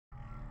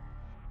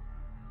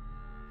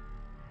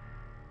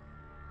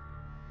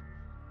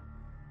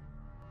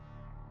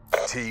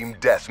Team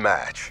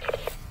Deathmatch.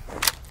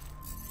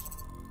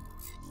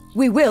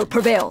 We will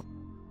prevail.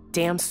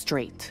 Damn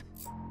straight.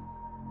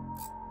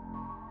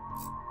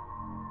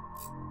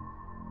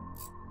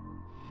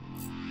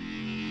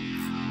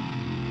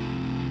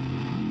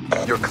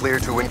 You're clear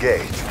to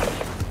engage.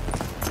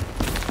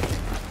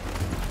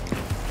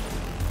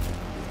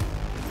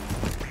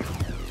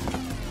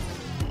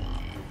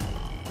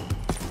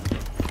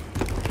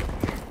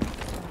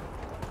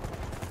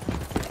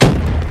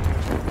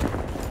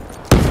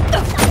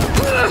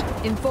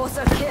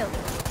 Enforcer kill.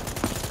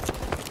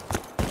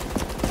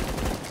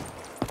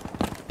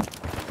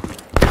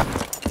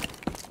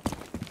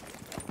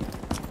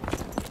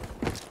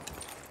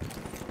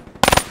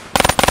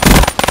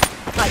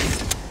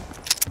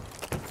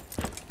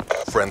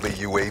 Friendly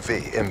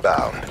UAV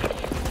inbound.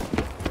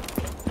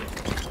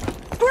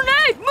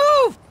 Grenade,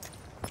 move!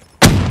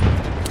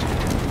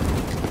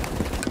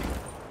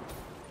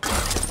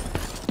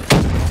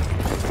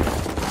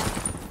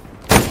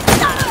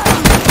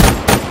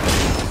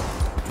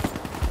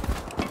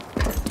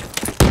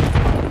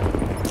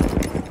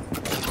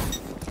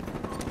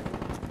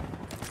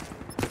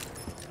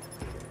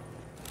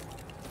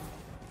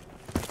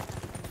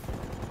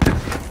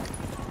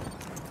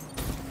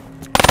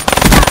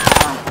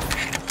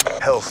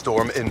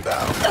 Hellstorm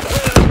inbound.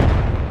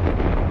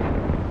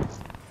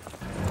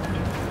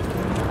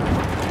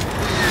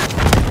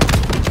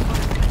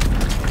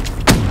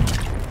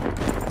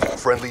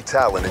 Friendly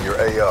Talon in your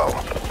AO.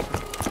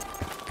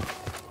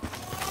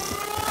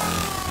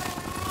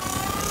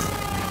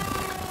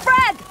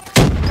 Frag!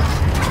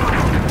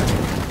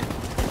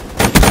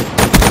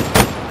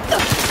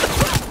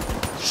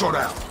 Shut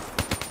out.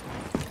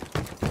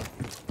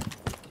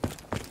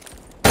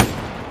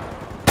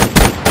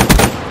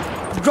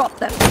 Drop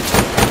them.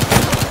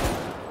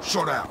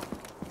 Shut out.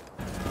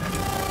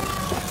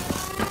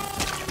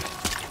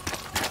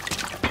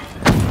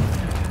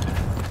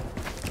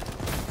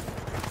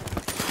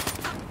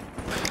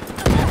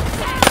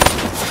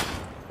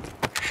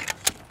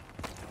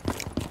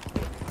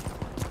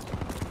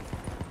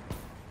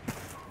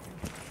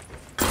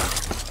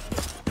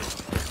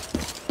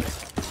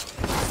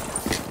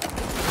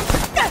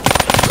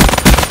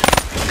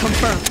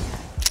 Confirmed.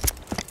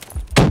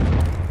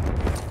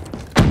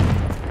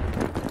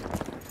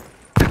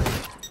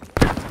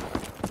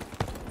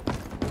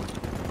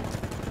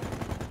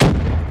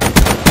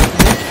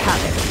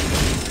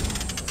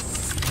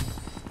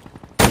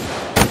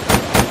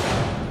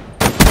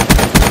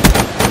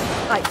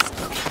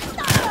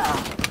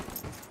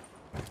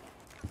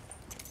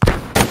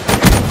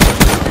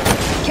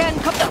 Ken,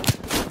 come down.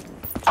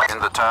 In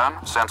the turn,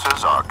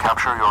 sensors are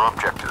capture your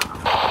objective.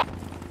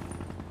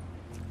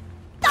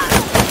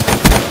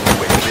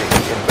 UAV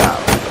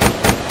inbound.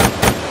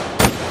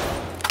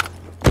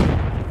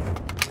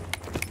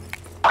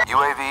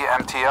 UAV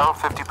MTL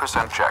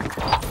 50% check.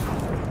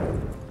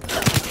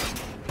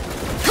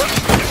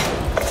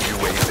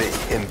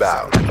 UAV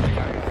inbound.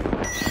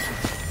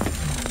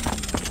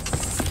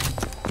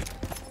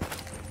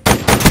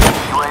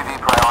 UAV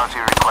priority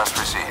request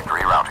received.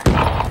 Rerouting.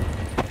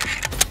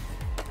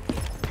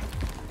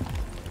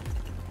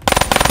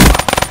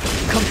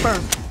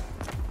 Confirmed.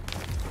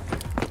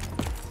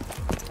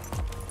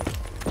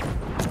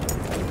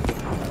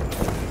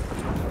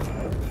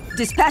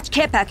 Dispatch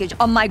care package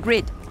on my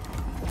grid.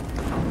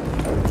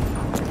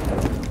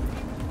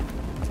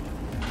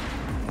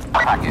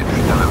 Package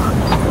delivered.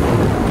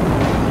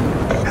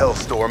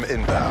 Hellstorm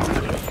inbound.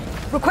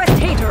 Request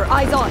Hater,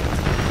 eyes on.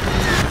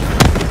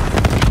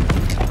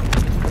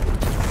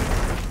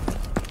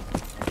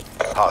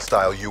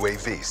 Hostile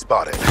UAV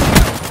spotted.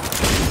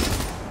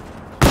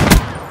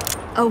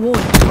 A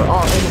warning for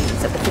all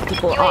enemies of the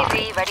 54R.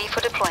 UAV ready for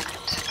deployment.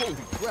 Holy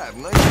crap,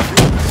 nice.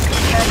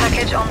 Care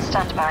package on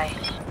standby.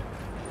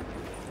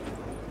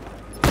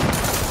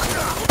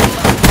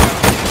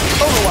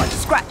 Overwatch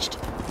scratched.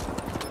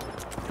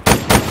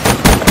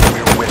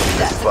 We're winning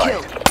this That's a fight.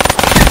 kill.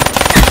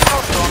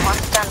 Hellstorm on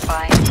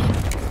standby.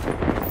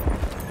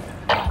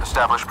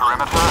 Establish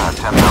perimeter at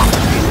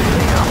 10,000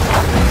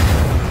 feet.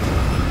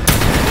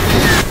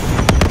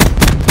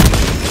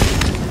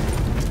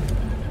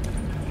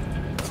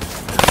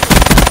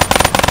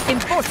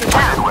 Enforcer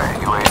down. Midway,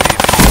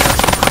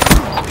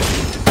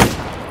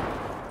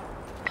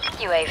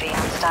 UAV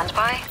on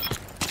standby.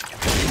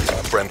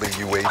 Friendly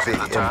UAV In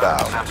the turn,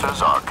 inbound.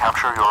 sensors are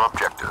capture your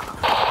objective.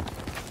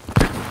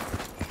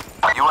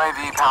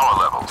 UAV power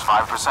levels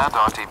 5%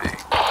 RTB.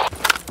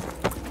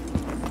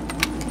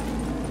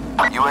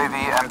 UAV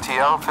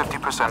MTL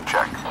 50%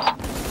 check.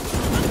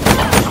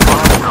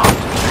 Supply dropped.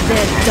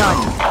 They're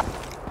done.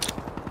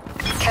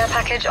 Care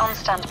package on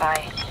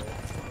standby.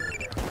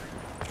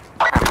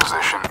 In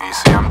position,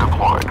 ECM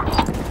deployed.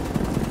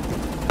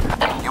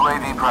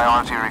 UAV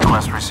priority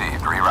request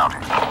received.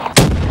 Rerouting.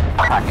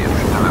 Package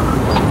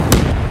delivered.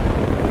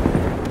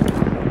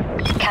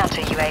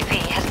 Counter UAV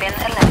has been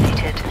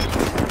eliminated.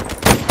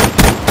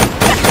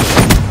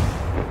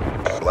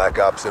 Black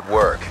Ops at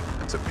work.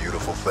 It's a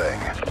beautiful thing.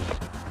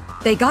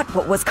 They got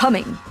what was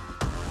coming.